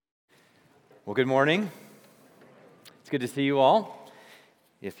Well, good morning. It's good to see you all.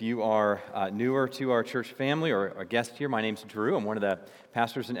 If you are newer to our church family or a guest here, my name's Drew. I'm one of the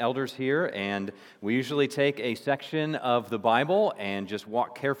pastors and elders here, and we usually take a section of the Bible and just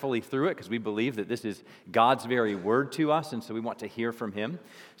walk carefully through it because we believe that this is God's very word to us, and so we want to hear from Him.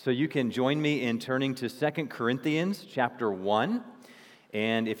 So you can join me in turning to 2 Corinthians chapter 1,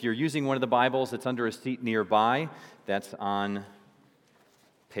 and if you're using one of the Bibles that's under a seat nearby, that's on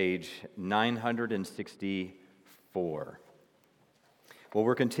page 964. Well,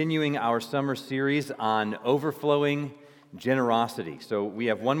 we're continuing our summer series on overflowing generosity. So we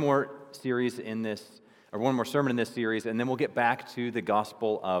have one more sermon in this series, and then we'll get back to the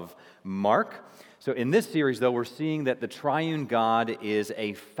Gospel of Mark. So in this series, though, we're seeing that the triune God is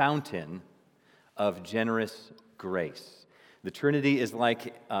a fountain of generous grace. The Trinity is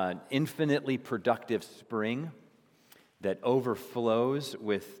like an infinitely productive spring that overflows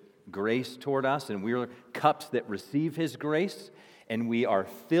with grace toward us, and we're cups that receive His grace, and we are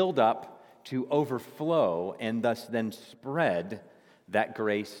filled up to overflow and thus then spread that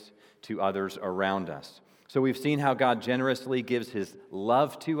grace to others around us. So we've seen how God generously gives His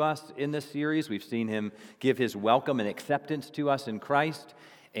love to us in this series. We've seen Him give His welcome and acceptance to us in Christ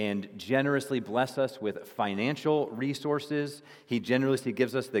and generously bless us with financial resources. He generously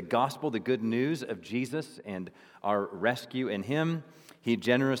gives us the gospel, the good news of Jesus and our rescue in Him. He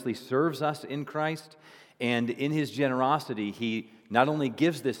generously serves us in Christ, and in His generosity, He not only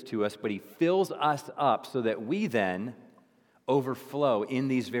gives this to us, but He fills us up so that we then overflow in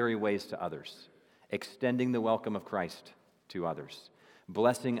these very ways to others, extending the welcome of Christ to others,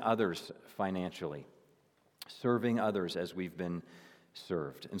 blessing others financially, serving others as we've been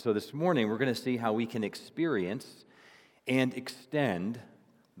served. And so this morning, we're going to see how we can experience and extend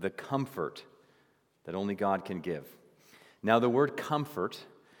the comfort that only God can give. Now, the word comfort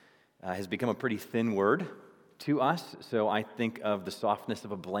has become a pretty thin word to us, so I think of the softness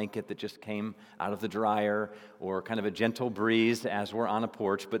of a blanket that just came out of the dryer, or kind of a gentle breeze as we're on a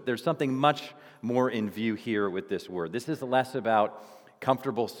porch, but there's something much more in view here with this word. This is less about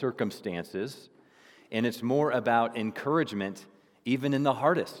comfortable circumstances, and it's more about encouragement even in the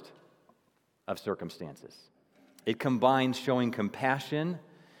hardest of circumstances. It combines showing compassion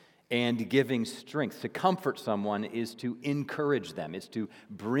and giving strength. To comfort someone is to encourage them. It's to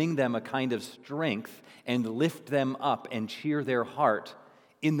bring them a kind of strength and lift them up and cheer their heart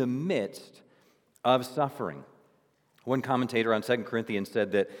in the midst of suffering. One commentator on 2 Corinthians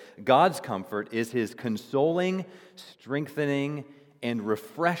said that God's comfort is His consoling, strengthening, and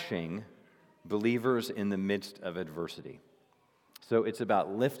refreshing believers in the midst of adversity. So it's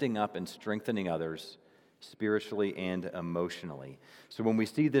about lifting up and strengthening others spiritually and emotionally. So when we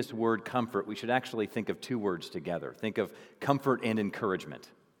see this word comfort, we should actually think of two words together. Think of comfort and encouragement,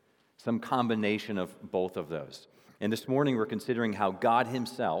 some combination of both of those. And this morning we're considering how God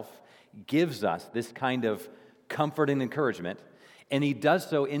Himself gives us this kind of comfort and encouragement, and He does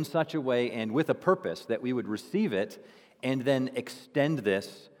so in such a way and with a purpose that we would receive it and then extend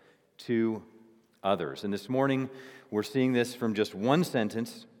this to others. And this morning we're seeing this from just one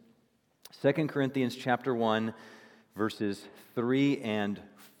sentence, 2 Corinthians chapter 1, verses 3 and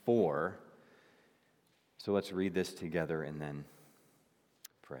 4. So let's read this together and then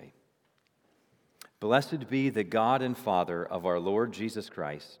pray. Blessed be the God and Father of our Lord Jesus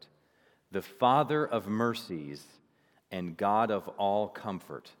Christ, the Father of mercies and God of all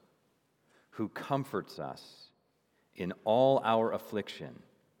comfort, who comforts us in all our affliction,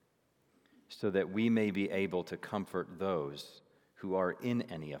 so that we may be able to comfort those who are in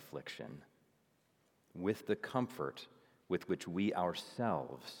any affliction with the comfort with which we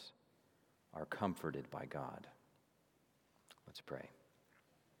ourselves are comforted by God. Let's pray.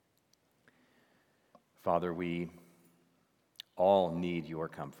 Father, we all need your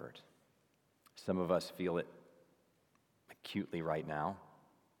comfort. Some of us feel it acutely right now.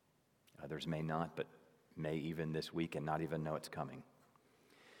 Others may not, but may even this week and not even know it's coming.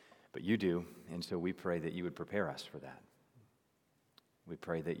 But you do, and so we pray that you would prepare us for that. We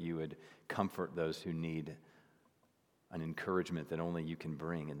pray that you would comfort those who need an encouragement that only you can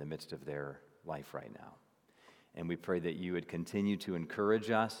bring in the midst of their life right now. And we pray that you would continue to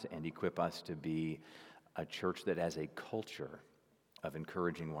encourage us and equip us to be a church that has a culture of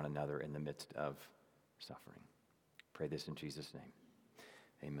encouraging one another in the midst of suffering. Pray this in Jesus' name.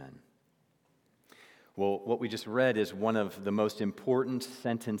 Amen. Well, what we just read is one of the most important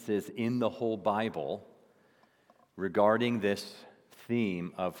sentences in the whole Bible regarding this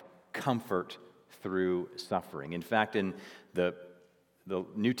theme of comfort through suffering. In fact, in the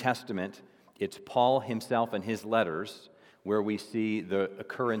New Testament, it's Paul himself and his letters where we see the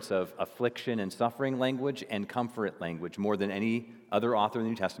occurrence of affliction and suffering language and comfort language more than any other author in the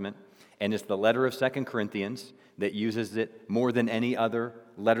New Testament. And it's the letter of 2 Corinthians that uses it more than any other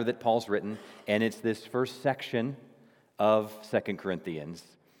letter that Paul's written. And it's this first section of 2 Corinthians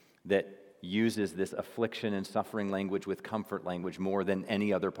that uses this affliction and suffering language with comfort language more than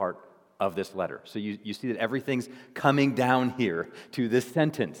any other part of this letter. So you see that everything's coming down here to this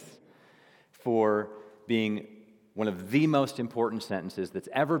sentence for being one of the most important sentences that's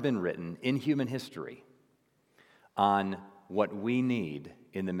ever been written in human history on what we need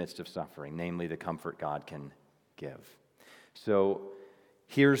in the midst of suffering, namely the comfort God can give. So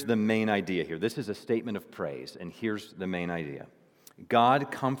here's the main idea here. This is a statement of praise, and here's the main idea. God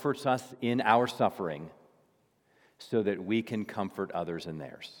comforts us in our suffering so that we can comfort others in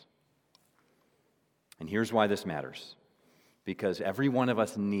theirs. And here's why this matters. Because every one of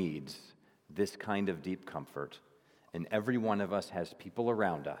us needs this kind of deep comfort, and every one of us has people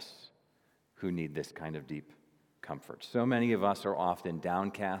around us who need this kind of deep comfort. So many of us are often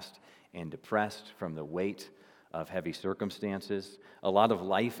downcast and depressed from the weight of heavy circumstances. A lot of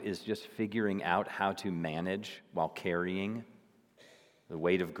life is just figuring out how to manage while carrying the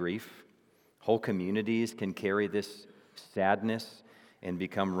weight of grief. Whole communities can carry this sadness and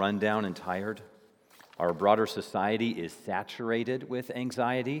become run down and tired. Our broader society is saturated with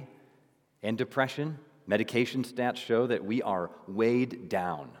anxiety and depression. Medication stats show that we are weighed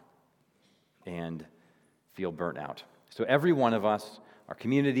down and feel burnt out. So every one of us, our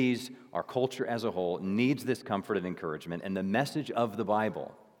communities, our culture as a whole, needs this comfort and encouragement. And the message of the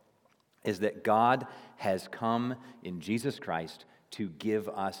Bible is that God has come in Jesus Christ to give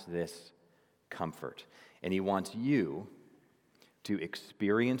us this comfort. And He wants you to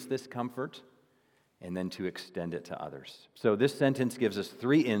experience this comfort and then to extend it to others. So this sentence gives us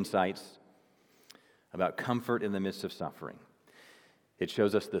 3 insights about comfort in the midst of suffering. It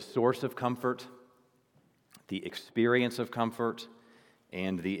shows us the source of comfort, the experience of comfort,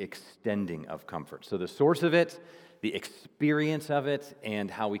 and the extending of comfort. So the source of it, the experience of it, and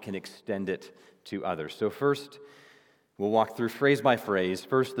how we can extend it to others. So first, we'll walk through phrase by phrase.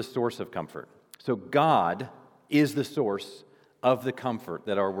 First, the source of comfort. So God is the source of the comfort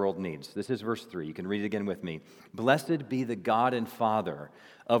that our world needs. This is verse 3. You can read it again with me. Blessed be the God and Father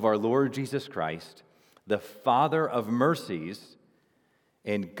of our Lord Jesus Christ, the Father of mercies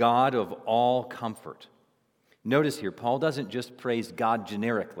and God of all comfort. Notice here, Paul doesn't just praise God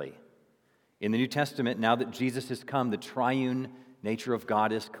generically. In the New Testament, now that Jesus has come, the triune nature of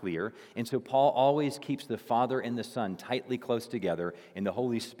God is clear. And so Paul always keeps the Father and the Son tightly close together, and the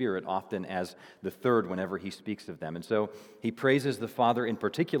Holy Spirit often as the third whenever he speaks of them. And so he praises the Father in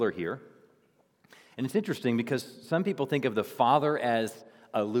particular here. And it's interesting because some people think of the Father as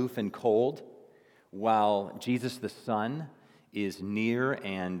aloof and cold, while Jesus the Son is near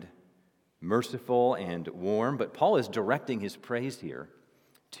and merciful and warm. But Paul is directing his praise here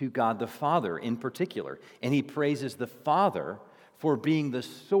to God the Father in particular. And he praises the Father for being the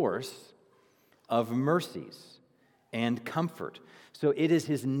source of mercies and comfort. So it is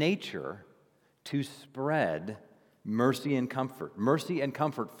his nature to spread mercy and comfort. Mercy and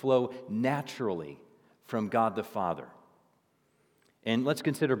comfort flow naturally from God the Father. And let's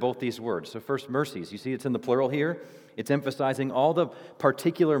consider both these words. So first, mercies. You see it's in the plural here. It's emphasizing all the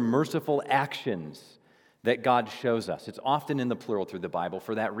particular merciful actions that God shows us. It's often in the plural through the Bible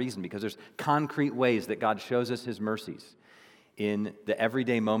for that reason, because there's concrete ways that God shows us his mercies in the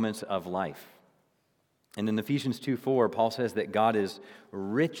everyday moments of life. And in Ephesians 2:4, Paul says that God is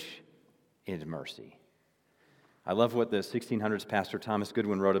rich in mercy. I love what the 1600s pastor Thomas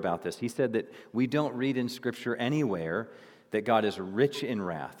Goodwin wrote about this. He said that we don't read in Scripture anywhere that God is rich in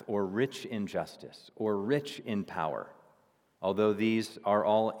wrath or rich in justice or rich in power, although these are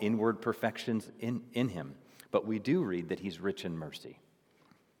all inward perfections in him. But we do read that he's rich in mercy.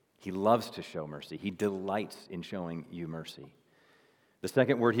 He loves to show mercy. He delights in showing you mercy. The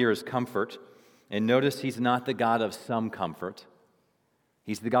second word here is comfort. And notice he's not the God of some comfort.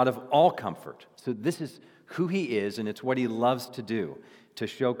 He's the God of all comfort. So this is who he is, and it's what he loves to do, to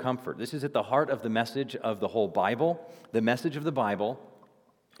show comfort. This is at the heart of the message of the whole Bible. The message of the Bible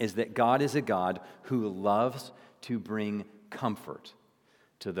is that God is a God who loves to bring comfort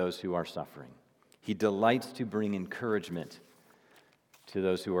to those who are suffering. He delights to bring encouragement to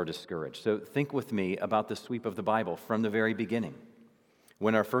those who are discouraged. So think with me about the sweep of the Bible from the very beginning.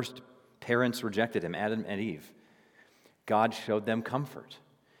 When our first parents rejected him, Adam and Eve, God showed them comfort.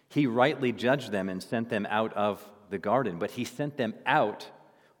 He rightly judged them and sent them out of the garden, but he sent them out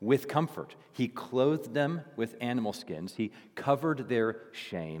with comfort. He clothed them with animal skins. He covered their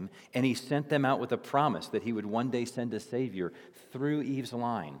shame, and he sent them out with a promise that he would one day send a Savior through Eve's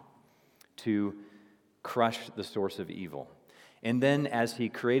line to crush the source of evil. And then as he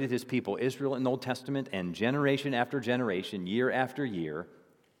created his people, Israel in the Old Testament, and generation after generation, year after year,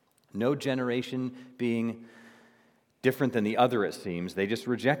 no generation being different than the other, it seems, they just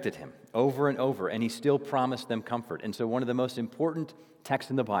rejected him over and over, and he still promised them comfort. And so one of the most important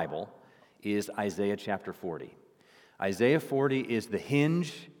texts in the Bible is Isaiah chapter 40. Isaiah 40 is the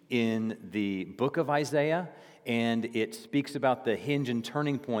hinge in the book of Isaiah, and it speaks about the hinge and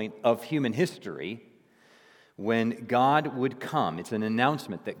turning point of human history when God would come. It's an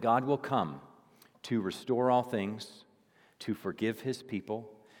announcement that God will come to restore all things, to forgive his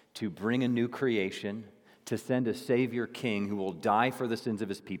people, to bring a new creation, to send a Savior King who will die for the sins of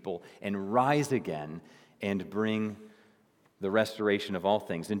his people and rise again and bring the restoration of all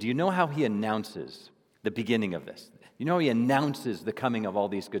things. And do you know how he announces the beginning of this? You know how he announces the coming of all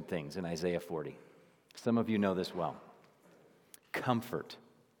these good things in Isaiah 40? Some of you know this well. Comfort,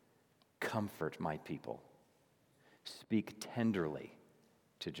 comfort my people. Speak tenderly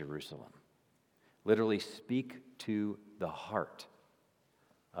to Jerusalem. Literally, speak to the heart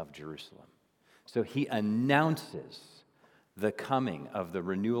of Jerusalem. So he announces the coming of the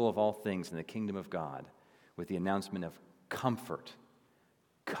renewal of all things in the kingdom of God with the announcement of comfort,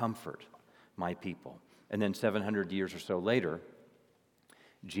 comfort my people. And then 700 years or so later,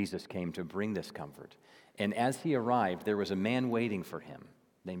 Jesus came to bring this comfort. And as he arrived, there was a man waiting for him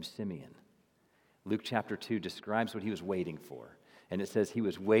named Simeon. Luke chapter 2 describes what he was waiting for. And it says he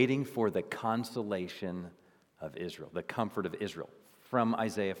was waiting for the consolation of Israel, the comfort of Israel, from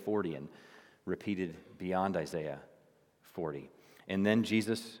Isaiah 40 and repeated beyond Isaiah 40. And then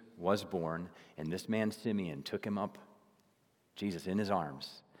Jesus was born, and this man Simeon took him up, Jesus in his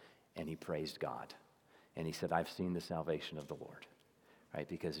arms, and he praised God. And he said, I've seen the salvation of the Lord, right?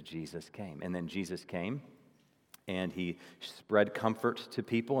 Because Jesus came. And then Jesus came, and he spread comfort to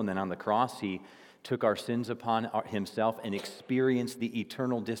people. And then on the cross, he took our sins upon himself and experienced the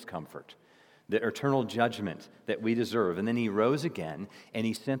eternal discomfort, the eternal judgment that we deserve. And then he rose again, and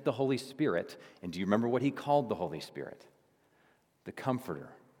he sent the Holy Spirit. And do you remember what he called the Holy Spirit? The Comforter,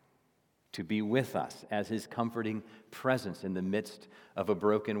 to be with us as his comforting presence in the midst of a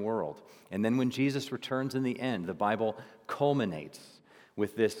broken world. And then when Jesus returns in the end, the Bible culminates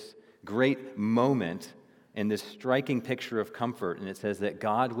with this great moment and this striking picture of comfort, and it says that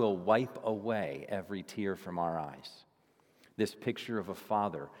God will wipe away every tear from our eyes. This picture of a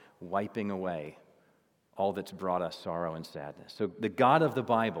father wiping away all that's brought us sorrow and sadness. So the God of the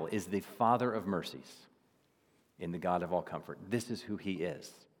Bible is the Father of mercies and the God of all comfort. This is who he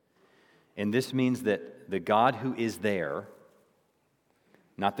is. And this means that the God who is there,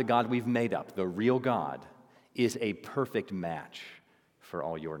 not the God we've made up, the real God, is a perfect match for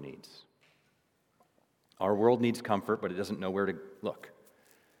all your needs. Our world needs comfort, but it doesn't know where to look.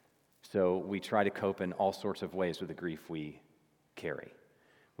 So we try to cope in all sorts of ways with the grief we carry.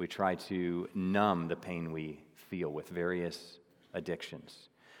 We try to numb the pain we feel with various addictions,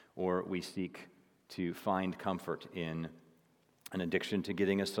 or we seek to find comfort in an addiction to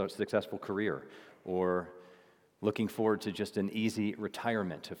getting a successful career, or looking forward to just an easy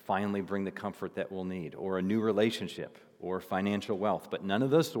retirement to finally bring the comfort that we'll need, or a new relationship, or financial wealth. But none of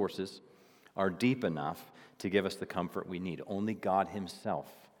those sources are deep enough to give us the comfort we need. Only God himself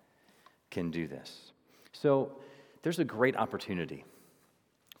can do this. So there's a great opportunity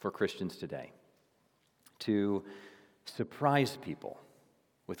for Christians today to surprise people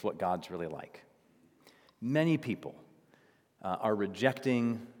with what God's really like. Many people are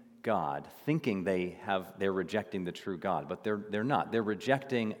rejecting God, thinking they're rejecting the true God, but they're not. They're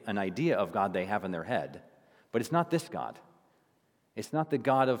rejecting an idea of God they have in their head, but it's not this God. It's not the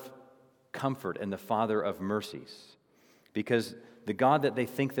God of comfort and the Father of mercies, because the God that they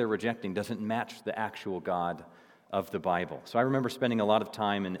think they're rejecting doesn't match the actual God of the Bible. So I remember spending a lot of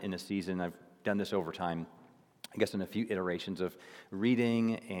time in a season, I've done this over time, I guess in a few iterations of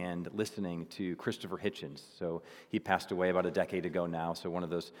reading and listening to Christopher Hitchens. So he passed away about a decade ago now, so one of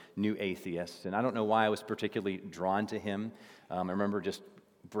those new atheists. And I don't know why I was particularly drawn to him. I remember just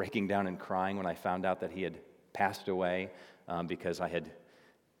breaking down and crying when I found out that he had passed away because I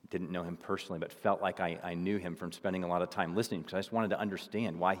didn't know him personally, but felt like I knew him from spending a lot of time listening, because I just wanted to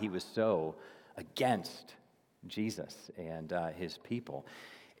understand why he was so against Jesus and his people.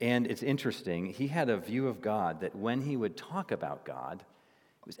 And it's interesting, he had a view of God that when he would talk about God,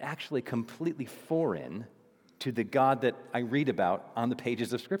 it was actually completely foreign to the God that I read about on the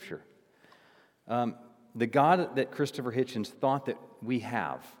pages of Scripture. the God that Christopher Hitchens thought that we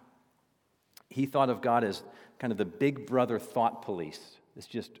have, he thought of God as kind of the big brother thought police that's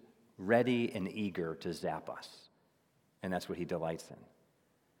just ready and eager to zap us. And that's what he delights in.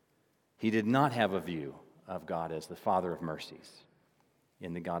 He did not have a view of God as the Father of mercies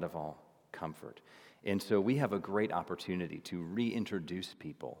and the God of all comfort. And so we have a great opportunity to reintroduce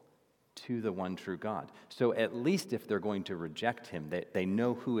people to the one true God. So at least if they're going to reject him, they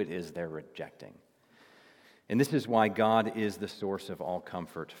know who it is they're rejecting. And this is why God is the source of all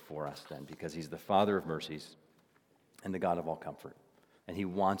comfort for us then, because he's the Father of mercies and the God of all comfort. And he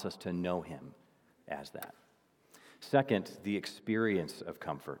wants us to know him as that. Second, the experience of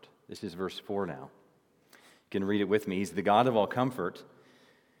comfort. This is verse 4 now. You can read it with me. He's the God of all comfort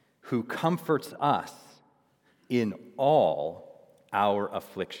who comforts us in all our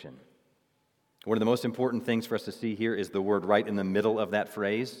affliction. One of the most important things for us to see here is the word right in the middle of that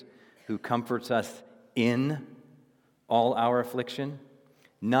phrase, who comforts us in all our affliction,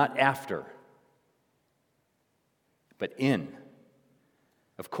 not after, but in.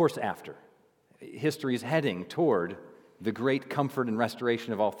 Of course, after. History is heading toward the great comfort and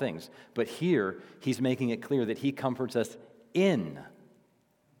restoration of all things. But here, he's making it clear that he comforts us in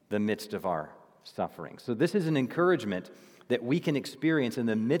the midst of our suffering. So this is an encouragement that we can experience in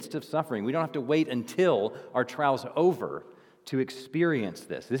the midst of suffering. We don't have to wait until our trial's over to experience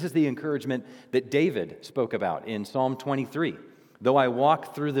this. This is the encouragement that David spoke about in Psalm 23. Though I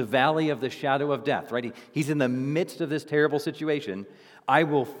walk through the valley of the shadow of death, right? He's in the midst of this terrible situation. I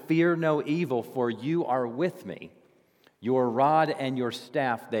will fear no evil, for you are with me. Your rod and your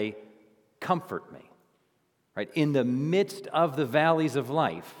staff, they comfort me. Right? In the midst of the valleys of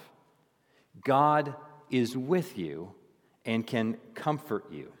life, God is with you and can comfort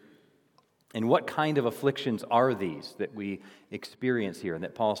you. And what kind of afflictions are these that we experience here and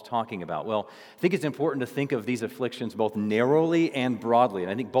that Paul's talking about? Well, I think it's important to think of these afflictions both narrowly and broadly,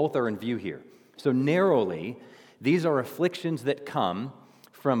 and I think both are in view here. So narrowly, these are afflictions that come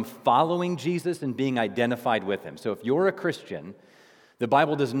from following Jesus and being identified with him. So if you're a Christian, the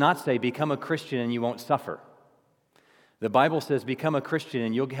Bible does not say become a Christian and you won't suffer. The Bible says become a Christian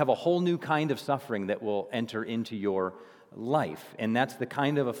and you'll have a whole new kind of suffering that will enter into your life. And that's the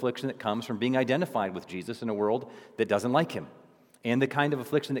kind of affliction that comes from being identified with Jesus in a world that doesn't like him. And the kind of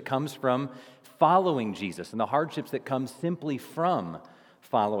affliction that comes from following Jesus and the hardships that come simply from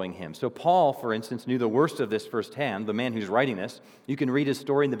following him. So Paul, for instance, knew the worst of this firsthand, the man who's writing this. You can read his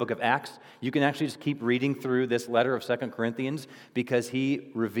story in the book of Acts. You can actually just keep reading through this letter of 2 Corinthians because he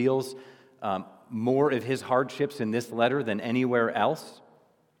reveals more of his hardships in this letter than anywhere else.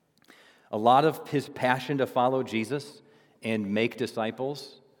 A lot of his passion to follow Jesus and make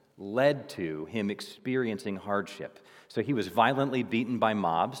disciples led to him experiencing hardship. So he was violently beaten by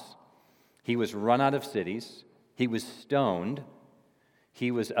mobs. He was run out of cities. He was stoned. He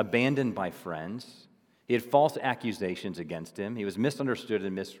was abandoned by friends. He had false accusations against him. He was misunderstood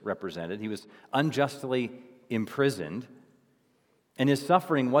and misrepresented. He was unjustly imprisoned. And his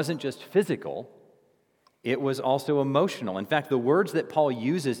suffering wasn't just physical, it was also emotional. In fact, the words that Paul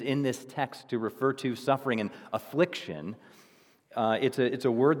uses in this text to refer to suffering and affliction, it's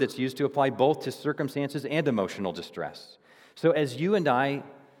a word that's used to apply both to circumstances and emotional distress. So as you and I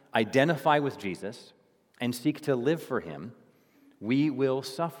identify with Jesus and seek to live for him, we will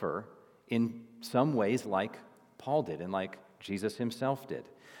suffer in some ways like Paul did and like Jesus himself did.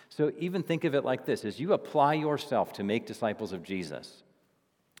 So even think of it like this. As you apply yourself to make disciples of Jesus,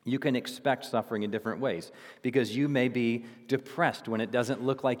 you can expect suffering in different ways because you may be depressed when it doesn't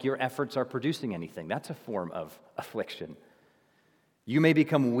look like your efforts are producing anything. That's a form of affliction. You may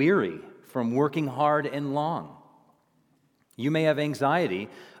become weary from working hard and long. You may have anxiety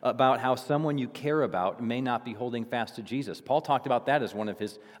about how someone you care about may not be holding fast to Jesus. Paul talked about that as one of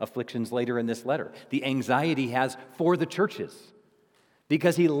his afflictions later in this letter. The anxiety he has for the churches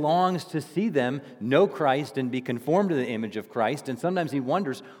because he longs to see them know Christ and be conformed to the image of Christ. And sometimes he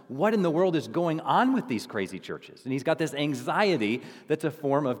wonders, what in the world is going on with these crazy churches? And he's got this anxiety that's a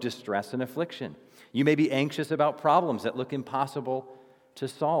form of distress and affliction. You may be anxious about problems that look impossible to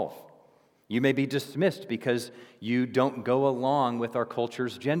solve. You may be dismissed because you don't go along with our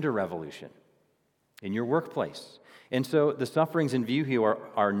culture's gender revolution in your workplace. And so the sufferings in view here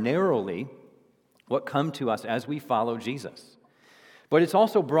are narrowly what come to us as we follow Jesus. But it's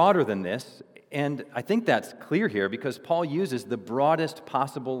also broader than this, and I think that's clear here because Paul uses the broadest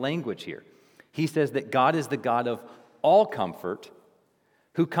possible language here. He says that God is the God of all comfort,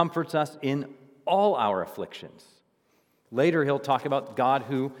 who comforts us in all our afflictions. Later, he'll talk about God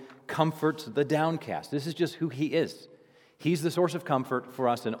who comforts the downcast. This is just who he is. He's the source of comfort for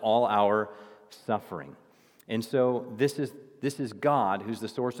us in all our suffering. And so this is God who's the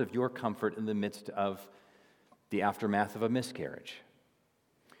source of your comfort in the midst of the aftermath of a miscarriage,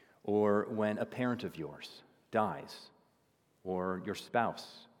 or when a parent of yours dies, or your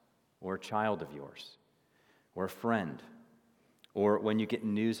spouse, or a child of yours, or a friend, or when you get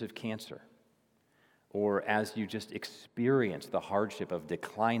news of cancer, or as you just experience the hardship of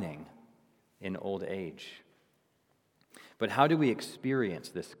declining in old age. But how do we experience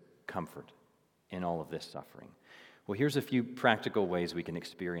this comfort in all of this suffering? Well, here's a few practical ways we can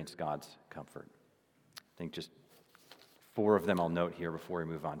experience God's comfort. I think just 4 of them I'll note here before we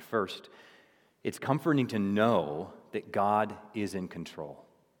move on. First, it's comforting to know that God is in control.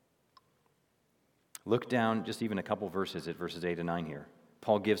 Look down just even a couple verses at verses 8 and 9 here.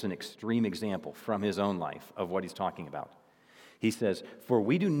 Paul gives an extreme example from his own life of what he's talking about. He says, "For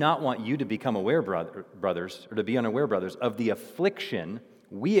we do not want you to become aware, brothers, or to be unaware, brothers, of the affliction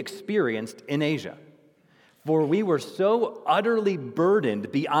we experienced in Asia. For we were so utterly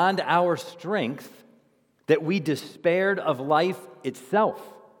burdened beyond our strength that we despaired of life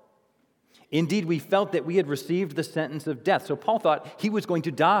itself. Indeed, we felt that we had received the sentence of death." So Paul thought he was going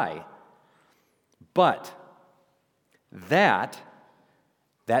to die. But that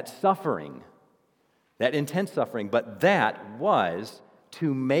suffering, that intense suffering, but that was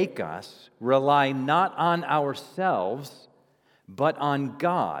to make us rely not on ourselves, but on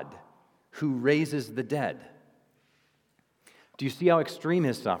God, who raises the dead. Do you see how extreme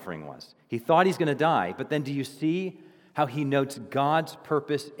his suffering was? He thought he's going to die, but then do you see how he notes God's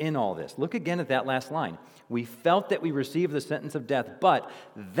purpose in all this? Look again at that last line. We felt that we received the sentence of death, but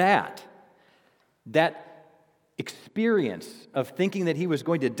that experience of thinking that he was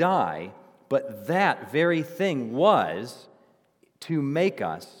going to die, but that very thing was to make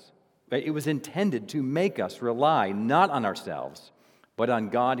us, it was intended to make us rely not on ourselves, but on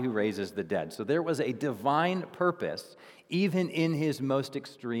God who raises the dead. So there was a divine purpose even in his most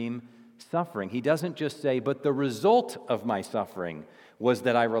extreme suffering. He doesn't just say, but the result of my suffering was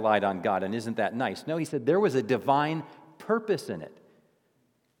that I relied on God, and isn't that nice? No, he said there was a divine purpose in it.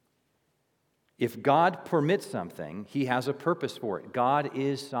 If God permits something, he has a purpose for it. God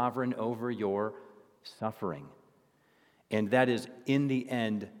is sovereign over your suffering. And that is, in the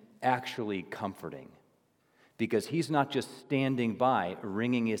end, actually comforting. Because he's not just standing by,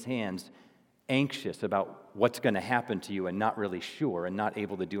 wringing his hands, anxious about what's going to happen to you and not really sure and not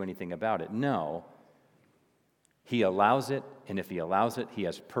able to do anything about it. No, he allows it, and if he allows it, he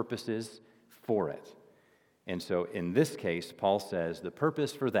has purposes for it. And so in this case, Paul says the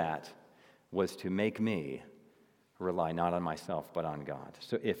purpose for that was to make me rely not on myself, but on God.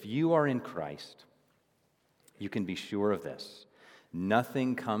 So if you are in Christ, you can be sure of this.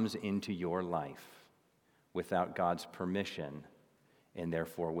 Nothing comes into your life without God's permission and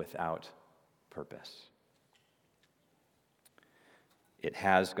therefore without purpose. It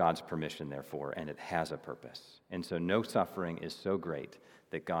has God's permission, therefore, and it has a purpose. And so no suffering is so great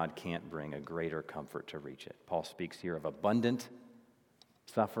that God can't bring a greater comfort to reach it. Paul speaks here of abundant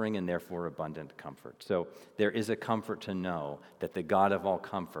suffering and therefore abundant comfort. So there is a comfort to know that the God of all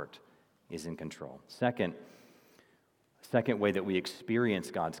comfort is in control. Second way that we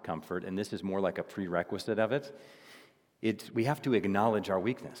experience God's comfort, and this is more like a prerequisite of it, we have to acknowledge our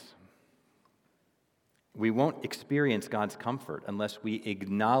weakness. We won't experience God's comfort unless we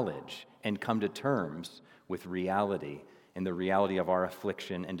acknowledge and come to terms with reality and the reality of our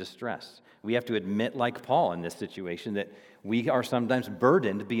affliction and distress. We have to admit, like Paul in this situation, that we are sometimes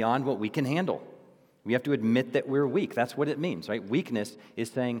burdened beyond what we can handle. We have to admit that we're weak. That's what it means, right? Weakness is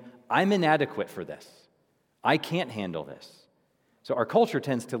saying, I'm inadequate for this. I can't handle this. So our culture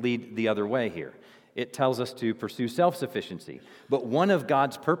tends to lead the other way here. It tells us to pursue self-sufficiency. But one of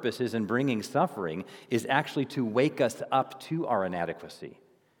God's purposes in bringing suffering is actually to wake us up to our inadequacy.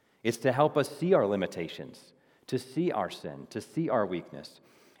 It's to help us see our limitations, to see our sin, to see our weakness.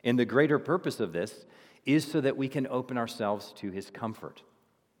 And the greater purpose of this is so that we can open ourselves to his comfort.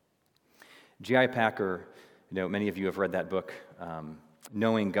 J.I. Packer, many of you have read that book,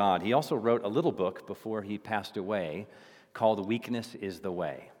 Knowing God. He also wrote a little book before he passed away called Weakness is the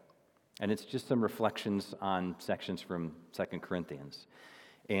Way. And it's just some reflections on sections from 2 Corinthians.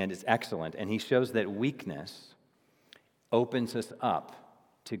 And it's excellent. And he shows that weakness opens us up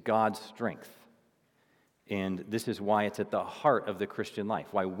to God's strength. And this is why it's at the heart of the Christian life,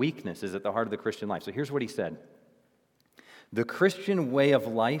 why weakness is at the heart of the Christian life. So here's what he said. The Christian way of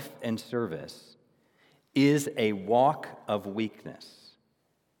life and service is a walk of weakness,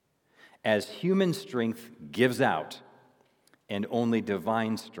 as human strength gives out, and only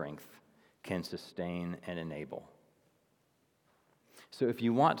divine strength can sustain and enable. So if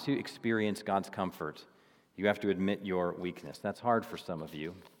you want to experience God's comfort You have to admit your weakness. That's hard for some of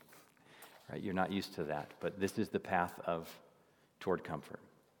you, right? You're not used to that, but this is the path toward comfort.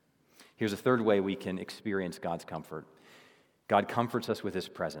 Here's a third way we can experience God's comfort. God comforts us with his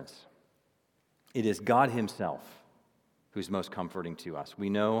presence. It is God himself who's most comforting to us. We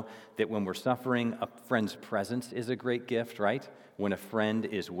know that when we're suffering, a friend's presence is a great gift, right? When a friend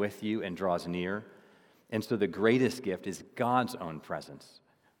is with you and draws near. And so the greatest gift is God's own presence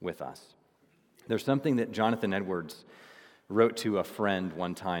with us. There's something that Jonathan Edwards wrote to a friend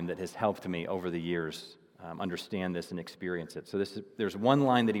one time that has helped me over the years understand this and experience it. So there's one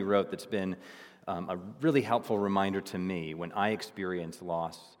line that he wrote that's been a really helpful reminder to me when I experience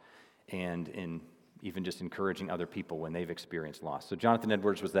loss and in even just encouraging other people when they've experienced loss. So Jonathan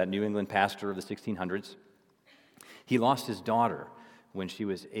Edwards was that New England pastor of the 1600s. He lost his daughter when she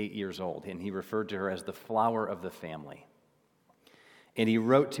was 8 years old, and he referred to her as the flower of the family. And he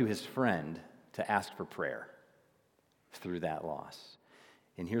wrote to his friend to ask for prayer through that loss.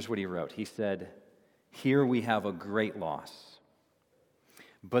 And here's what he wrote. He said, "Here we have a great loss,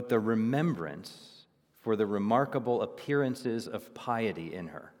 but the remembrance for the remarkable appearances of piety in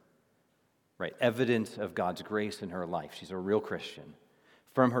her," right? Evidence of God's grace in her life. She's a real Christian.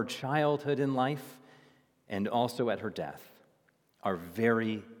 "From her childhood in life and also at her death are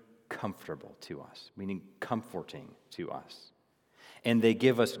very comfortable to us," meaning comforting to us. "And they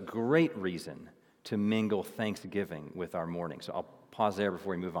give us great reason to mingle thanksgiving with our mourning." So I'll pause there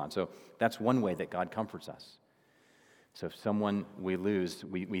before we move on. So that's one way that God comforts us. So if someone we lose,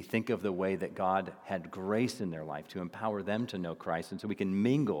 we think of the way that God had grace in their life to empower them to know Christ, and so we can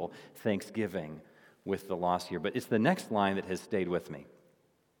mingle thanksgiving with the loss here. But it's the next line that has stayed with me.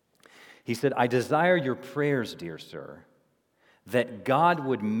 He said, "I desire your prayers, dear sir, that God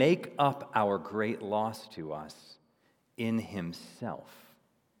would make up our great loss to us in himself."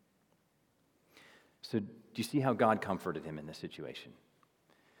 So do you see how God comforted him in this situation?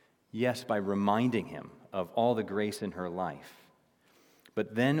 Yes, by reminding him of all the grace in her life.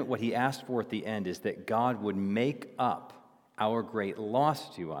 But then what he asked for at the end is that God would make up our great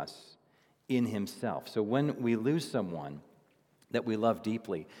loss to us in himself. So when we lose someone that we love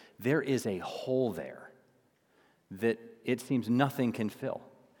deeply, there is a hole there that it seems nothing can fill.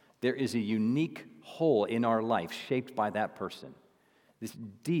 There is a unique hole in our life shaped by that person. This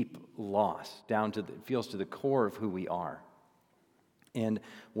deep loss feels to the core of who we are. And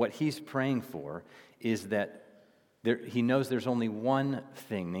what he's praying for is that he knows there's only one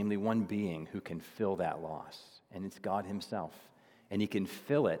thing, namely one being, who can fill that loss, and it's God himself. And he can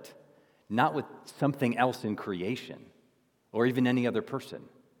fill it not with something else in creation or even any other person,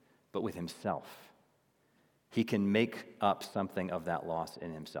 but with himself. He can make up something of that loss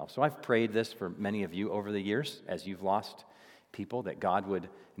in himself. So I've prayed this for many of you over the years as you've lost people, that God would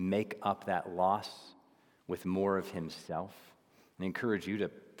make up that loss with more of himself. I encourage you to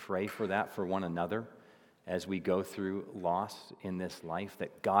pray for that for one another as we go through loss in this life,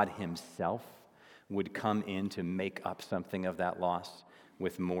 that God himself would come in to make up something of that loss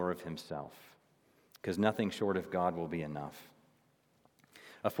with more of himself, because nothing short of God will be enough.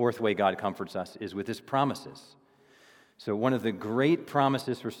 A fourth way God comforts us is with his promises. So one of the great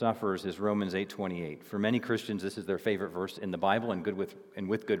promises for sufferers is Romans 8:28. For many Christians, this is their favorite verse in the Bible, and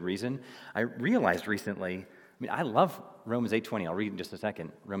with good reason. I realized recently, I love Romans 8:20. I'll read in just a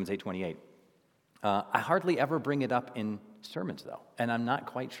second, Romans 8:28. I hardly ever bring it up in sermons, though, and I'm not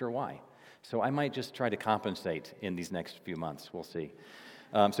quite sure why. So I might just try to compensate in these next few months. We'll see.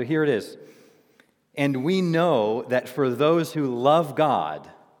 So here it is. "And we know that for those who love God,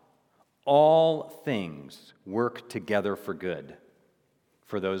 all things work together for good,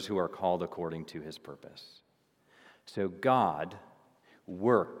 for those who are called according to his purpose." So God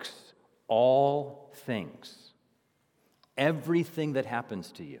works all things. Everything that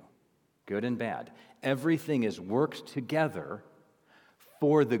happens to you, good and bad, everything is worked together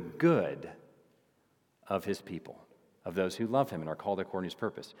for the good of his people, of those who love him and are called according to his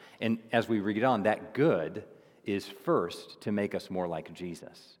purpose. And as we read on, that good is first to make us more like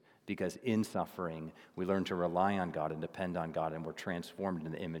Jesus, because in suffering, we learn to rely on God and depend on God, and we're transformed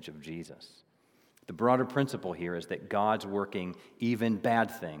in the image of Jesus. The broader principle here is that God's working even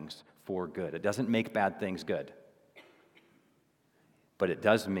bad things for good. It doesn't make bad things good, but it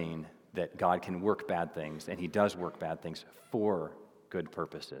does mean that God can work bad things, and he does work bad things for good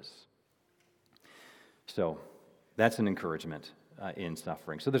purposes. So that's an encouragement in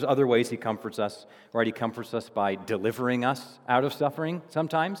suffering. So there's other ways he comforts us, right? He comforts us by delivering us out of suffering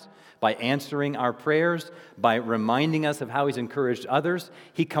sometimes, by answering our prayers, by reminding us of how he's encouraged others.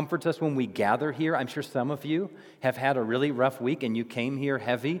 He comforts us when we gather here. I'm sure some of you have had a really rough week and you came here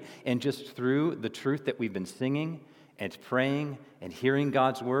heavy, and just through the truth that we've been singing and praying and hearing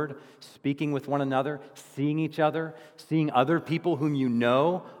God's word, speaking with one another, seeing each other, seeing other people whom you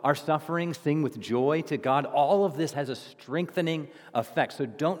know are suffering, sing with joy to God. All of this has a strengthening effect. So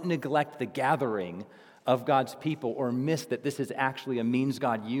don't neglect the gathering of God's people or miss that this is actually a means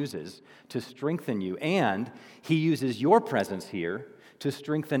God uses to strengthen you. And he uses your presence here to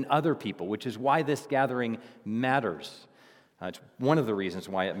strengthen other people, which is why this gathering matters. It's one of the reasons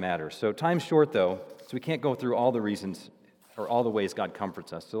why it matters. So time's short, though, so we can't go through all the reasons or all the ways God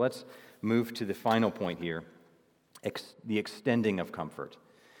comforts us. So let's move to the final point here, the extending of comfort.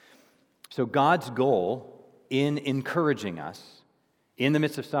 So God's goal in encouraging us in the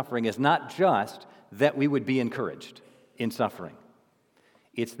midst of suffering is not just that we would be encouraged in suffering.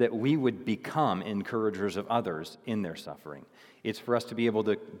 It's that we would become encouragers of others in their suffering. It's for us to be able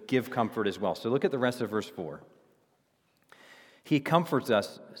to give comfort as well. So look at the rest of verse 4. He comforts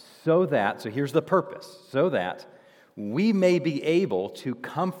us so here's the purpose, so that we may be able to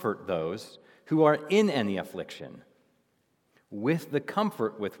comfort those who are in any affliction with the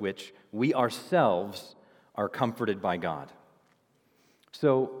comfort with which we ourselves are comforted by God.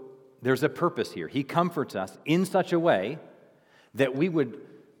 So there's a purpose here. He comforts us in such a way that we would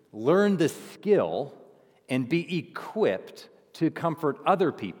learn the skill and be equipped to comfort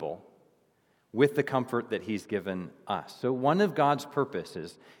other people with the comfort that he's given us. So one of God's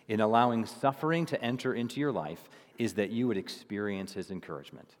purposes in allowing suffering to enter into your life is that you would experience his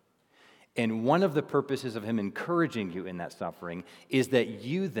encouragement. And one of the purposes of him encouraging you in that suffering is that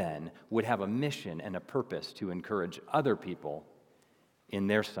you then would have a mission and a purpose to encourage other people in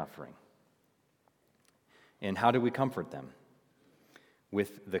their suffering. And how do we comfort them?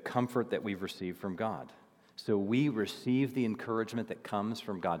 With the comfort that we've received from God. So we receive the encouragement that comes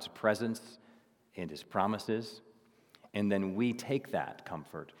from God's presence and his promises, and then we take that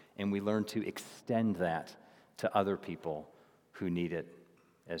comfort and we learn to extend that to other people who need it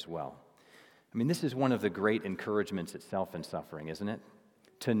as well. I mean, this is one of the great encouragements itself in suffering, isn't it?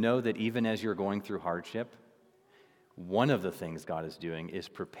 To know that even as you're going through hardship, one of the things God is doing is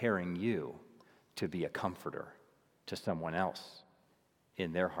preparing you to be a comforter to someone else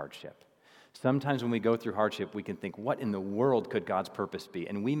in their hardship. Sometimes when we go through hardship, we can think, what in the world could God's purpose be?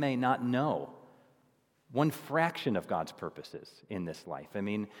 And we may not know one fraction of God's purposes in this life. I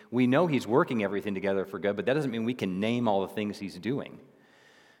mean, we know he's working everything together for good, but that doesn't mean we can name all the things he's doing.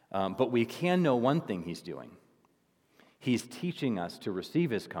 But we can know one thing he's doing. He's teaching us to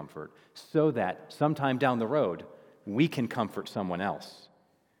receive his comfort so that sometime down the road, we can comfort someone else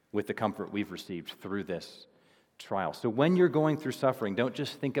with the comfort we've received through this trial. So when you're going through suffering, don't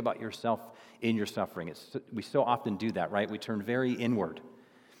just think about yourself in your suffering. We so often do that, right? We turn very inward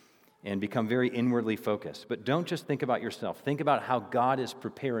and become very inwardly focused. But don't just think about yourself. Think about how God is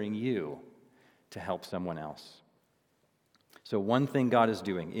preparing you to help someone else. So one thing God is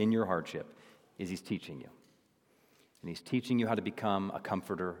doing in your hardship is he's teaching you. And he's teaching you how to become a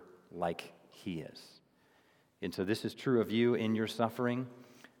comforter like he is. And so this is true of you in your suffering.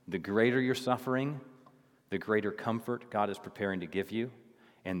 The greater your suffering, the greater comfort God is preparing to give you.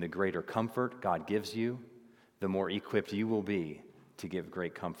 And the greater comfort God gives you, the more equipped you will be to give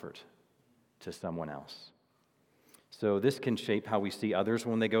great comfort to someone else. So this can shape how we see others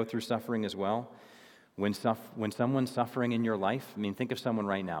when they go through suffering as well. When someone's suffering in your life, I mean, think of someone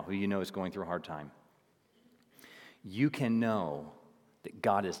right now who you know is going through a hard time. You can know that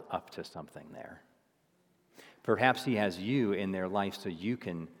God is up to something there. Perhaps he has you in their life so you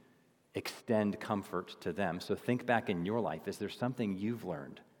can extend comfort to them. So think back in your life. Is there something you've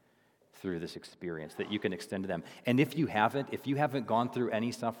learned through this experience that you can extend to them? And if you haven't gone through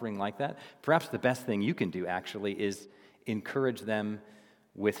any suffering like that, perhaps the best thing you can do actually is encourage them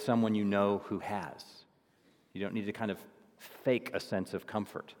with someone you know who has. You don't need to kind of fake a sense of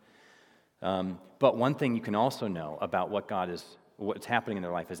comfort. But one thing you can also know about what's happening in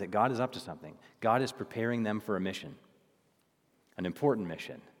their life is that God is up to something. God is preparing them for a mission, an important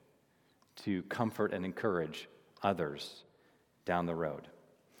mission, to comfort and encourage others down the road.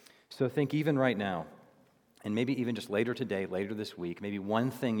 So think even right now, and maybe even just later today, later this week, maybe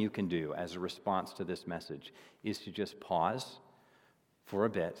one thing you can do as a response to this message is to just pause for a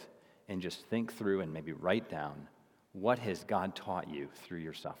bit and just think through and maybe write down, what has God taught you through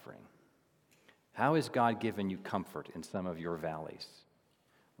your suffering? How has God given you comfort in some of your valleys?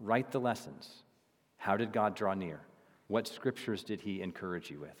 Write the lessons. How did God draw near? What scriptures did he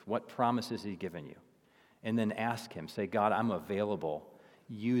encourage you with? What promises has he given you? And then ask him, say, God, I'm available.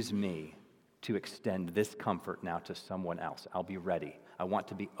 Use me to extend this comfort now to someone else. I'll be ready. I want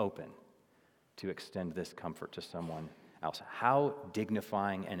to be open to extend this comfort to someone else. How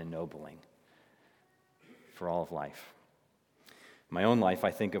dignifying and ennobling for all of life. In my own life,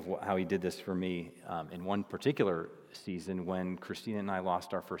 I think of how he did this for me in one particular season when Christina and I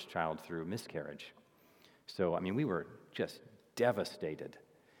lost our first child through miscarriage. So, we were just devastated.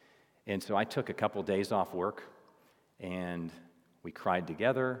 And so I took a couple days off work, and we cried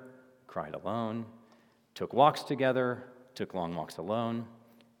together, cried alone, took walks together, took long walks alone,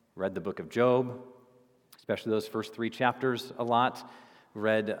 read the book of Job, especially those first 3 chapters a lot,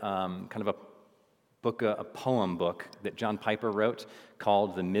 read kind of a poem book that John Piper wrote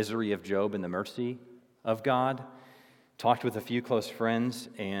called The Misery of Job and the Mercy of God, talked with a few close friends,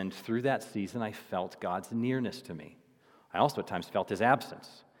 and through that season I felt God's nearness to me. I also at times felt his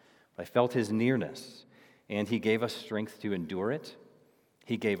absence. I felt his nearness, and he gave us strength to endure it.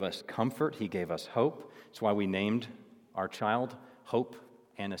 He gave us comfort. He gave us hope. That's why we named our child Hope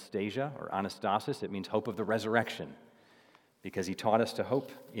Anastasia, or Anastasis. It means hope of the resurrection, because he taught us to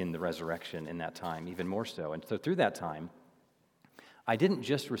hope in the resurrection in that time, even more so. And so through that time, I didn't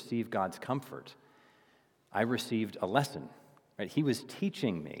just receive God's comfort. I received a lesson. Right? He was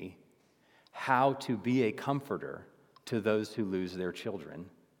teaching me how to be a comforter to those who lose their children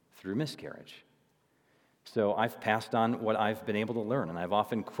through miscarriage. So I've passed on what I've been able to learn, and I've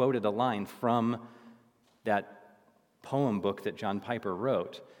often quoted a line from that poem book that John Piper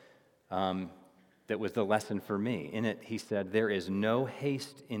wrote that was the lesson for me. In it, he said, "There is no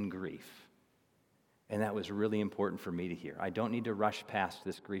haste in grief." And that was really important for me to hear. I don't need to rush past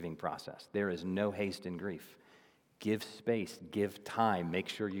this grieving process. There is no haste in grief. Give space, give time, make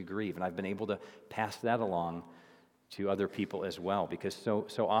sure you grieve. And I've been able to pass that along to other people as well, because so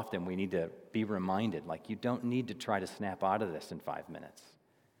often we need to be reminded, like, you don't need to try to snap out of this in 5 minutes.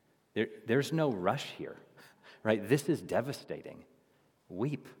 There's no rush here, right? This is devastating.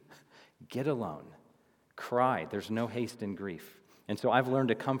 Weep, get alone, cry. There's no haste in grief. And so I've learned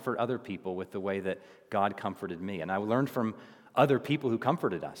to comfort other people with the way that God comforted me. And I learned from other people who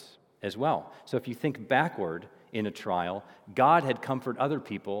comforted us as well. So if you think backward in a trial, God had comforted other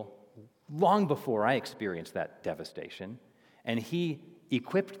people long before I experienced that devastation, and he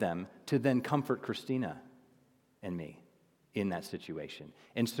equipped them to then comfort Christina and me in that situation.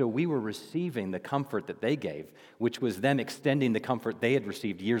 And so we were receiving the comfort that they gave, which was them extending the comfort they had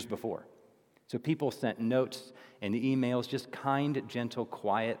received years before. So people sent notes and emails, just kind, gentle,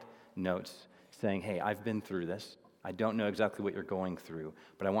 quiet notes saying, "Hey, I've been through this. I don't know exactly what you're going through,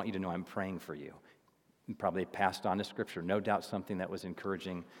 but I want you to know I'm praying for you." Probably passed on to Scripture, no doubt something that was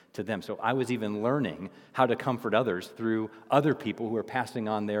encouraging to them. So I was even learning how to comfort others through other people who were passing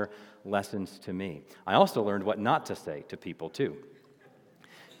on their lessons to me. I also learned what not to say to people, too,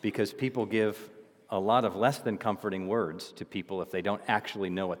 because people give a lot of less than comforting words to people if they don't actually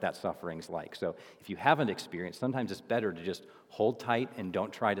know what that suffering's like. So if you haven't experienced, sometimes it's better to just hold tight and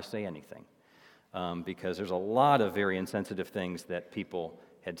don't try to say anything, because there's a lot of very insensitive things that people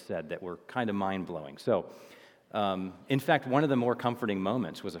had said that were kind of mind-blowing. So, in fact, one of the more comforting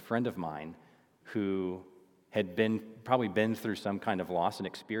moments was a friend of mine who had probably been through some kind of loss and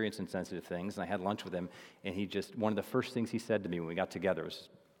experienced insensitive things, and I had lunch with him, and one of the first things he said to me when we got together, was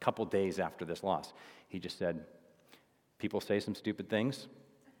a couple days after this loss, he just said, "People say some stupid things,"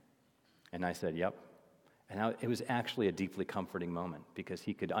 and I said, "Yep." And it was actually a deeply comforting moment, because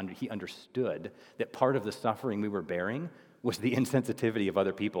he understood that part of the suffering we were bearing was the insensitivity of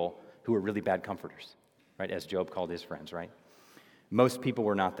other people who were really bad comforters, right? As Job called his friends, right? Most people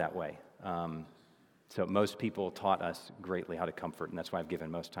were not that way. So most people taught us greatly how to comfort, and that's why I've given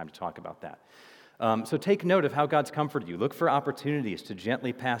most time to talk about that. So take note of how God's comforted you. Look for opportunities to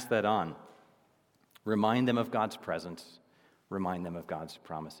gently pass that on. Remind them of God's presence. Remind them of God's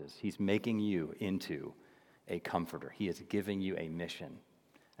promises. He's making you into a comforter. He is giving you a mission,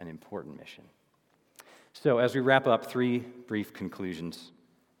 an important mission. So as we wrap up, 3 brief conclusions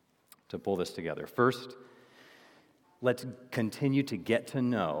to pull this together. First, let's continue to get to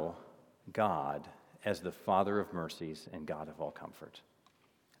know God as the Father of mercies and God of all comfort.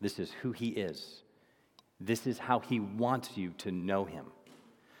 This is who he is. This is how he wants you to know him.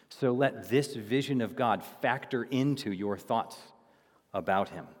 So let this vision of God factor into your thoughts about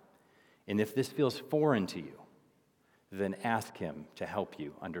him. And if this feels foreign to you, then ask him to help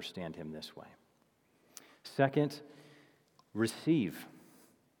you understand him this way. Second, receive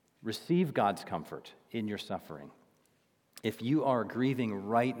God's comfort in your suffering. If you are grieving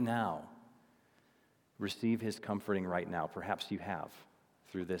right now, receive his comforting right now. Perhaps you have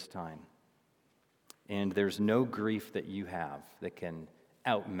through this time. And there's no grief that you have that can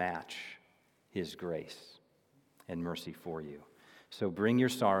outmatch his grace and mercy for you. So bring your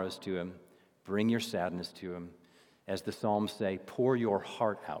sorrows to him, bring your sadness to him. As the Psalms say, pour your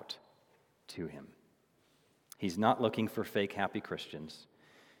heart out to him. He's not looking for fake happy Christians.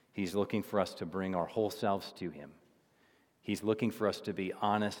 He's looking for us to bring our whole selves to him. He's looking for us to be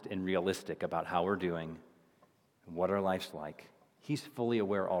honest and realistic about how we're doing and what our life's like. He's fully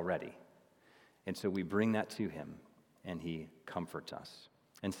aware already. And so we bring that to him, and he comforts us.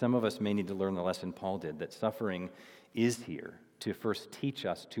 And some of us may need to learn the lesson Paul did, that suffering is here to first teach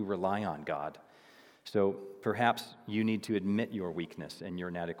us to rely on God. So perhaps you need to admit your weakness and your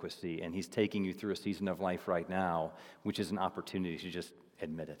inadequacy, and he's taking you through a season of life right now, which is an opportunity to just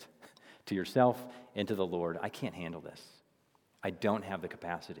admit it to yourself and to the Lord. I can't handle this. I don't have the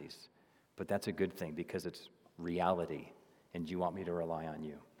capacities, but that's a good thing because it's reality, and you want me to rely on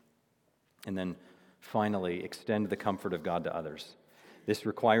you. And then finally, extend the comfort of God to others. This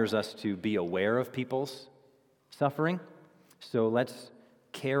requires us to be aware of people's suffering. So let's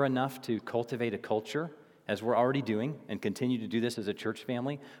care enough to cultivate a culture, as we're already doing, and continue to do this as a church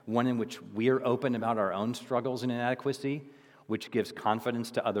family, one in which we are open about our own struggles and inadequacy, which gives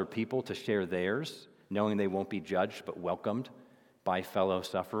confidence to other people to share theirs, knowing they won't be judged but welcomed by fellow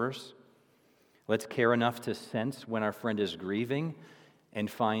sufferers. Let's care enough to sense when our friend is grieving and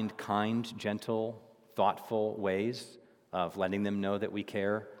find kind, gentle, thoughtful ways of letting them know that we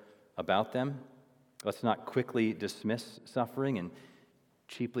care about them. Let's not quickly dismiss suffering and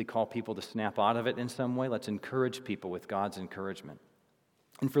cheaply call people to snap out of it in some way. Let's encourage people with God's encouragement.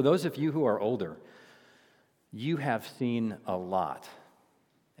 And for those of you who are older, you have seen a lot,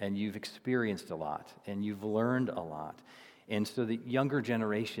 and you've experienced a lot, and you've learned a lot. And so the younger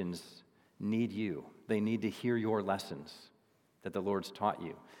generations need you. They need to hear your lessons that the Lord's taught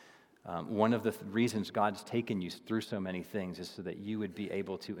you. One of the reasons God's taken you through so many things is so that you would be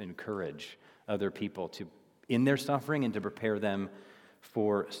able to encourage other people in their suffering and to prepare them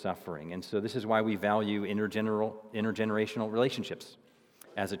for suffering. And so this is why we value intergenerational relationships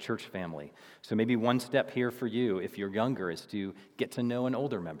as a church family. So maybe one step here for you, if you're younger, is to get to know an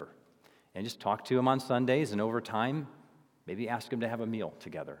older member and just talk to them on Sundays, and over time, maybe ask them to have a meal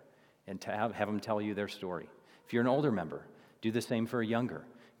together and to have them tell you their story. If you're an older member, do the same for a younger.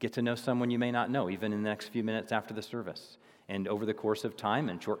 Get to know someone you may not know, even in the next few minutes after the service. And over the course of time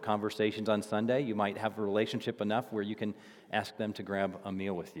and short conversations on Sunday, you might have a relationship enough where you can ask them to grab a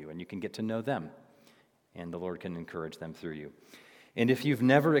meal with you, and you can get to know them, and the Lord can encourage them through you. And if you've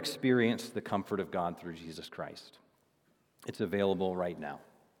never experienced the comfort of God through Jesus Christ, it's available right now.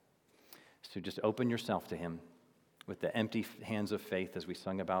 So just open yourself to him with the empty hands of faith, as we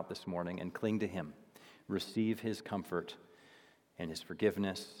sung about this morning, and cling to him. Receive his comfort and his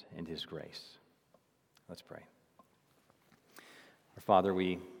forgiveness and his grace. Let's pray. Our Father,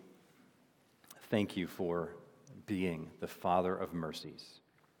 we thank you for being the Father of mercies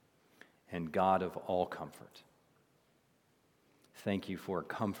and God of all comfort. Thank you for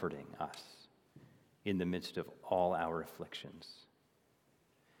comforting us in the midst of all our afflictions.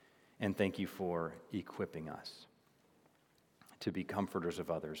 And thank you for equipping us to be comforters of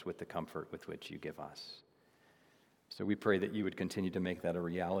others with the comfort with which you give us. So we pray that you would continue to make that a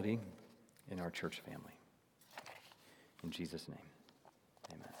reality in our church family. In Jesus' name.